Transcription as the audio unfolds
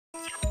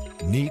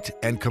neat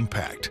and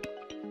compact.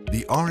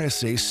 The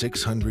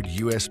RSA600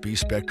 USB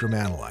spectrum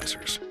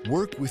analyzers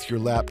work with your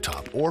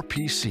laptop or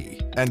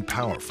PC and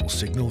powerful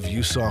signal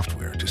view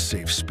software to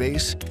save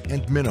space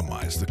and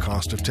minimize the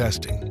cost of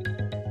testing.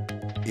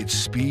 Its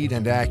speed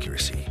and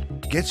accuracy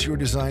gets your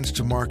designs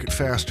to market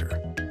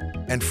faster,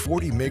 and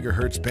 40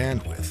 MHz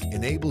bandwidth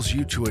enables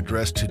you to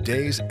address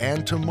today's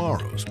and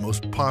tomorrow's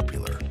most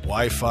popular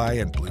Wi-Fi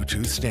and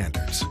Bluetooth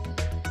standards.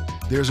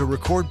 There's a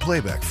record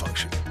playback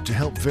function to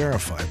help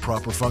verify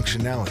proper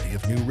functionality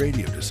of new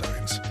radio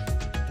designs.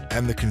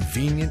 And the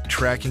convenient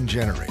tracking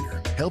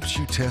generator helps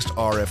you test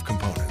RF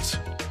components.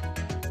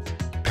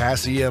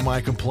 Pass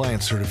EMI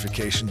compliance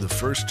certification the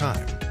first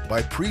time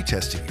by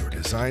pre-testing your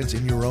designs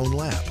in your own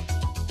lab.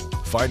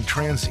 Find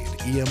transient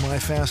EMI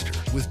faster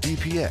with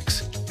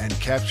DPX and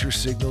capture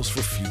signals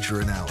for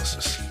future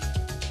analysis.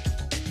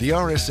 The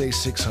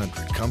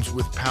RSA600 comes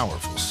with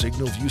powerful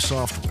signal view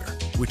software,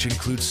 which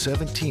includes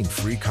 17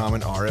 free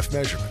common RF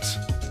measurements.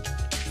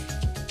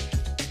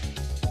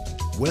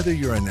 Whether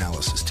your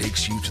analysis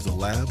takes you to the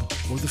lab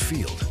or the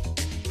field,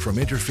 from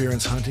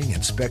interference hunting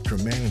and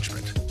spectrum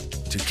management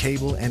to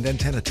cable and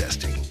antenna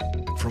testing,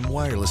 from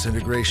wireless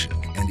integration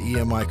and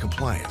EMI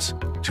compliance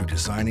to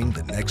designing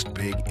the next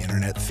big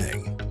internet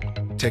thing,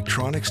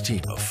 Tektronix' team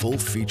of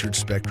full-featured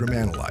spectrum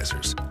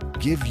analyzers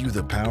give you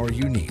the power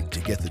you need to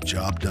get the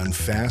job done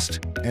fast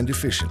and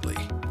efficiently.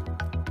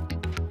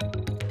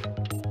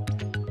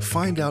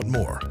 Find out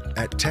more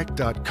at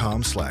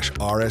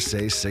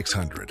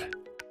tek.com/RSA600.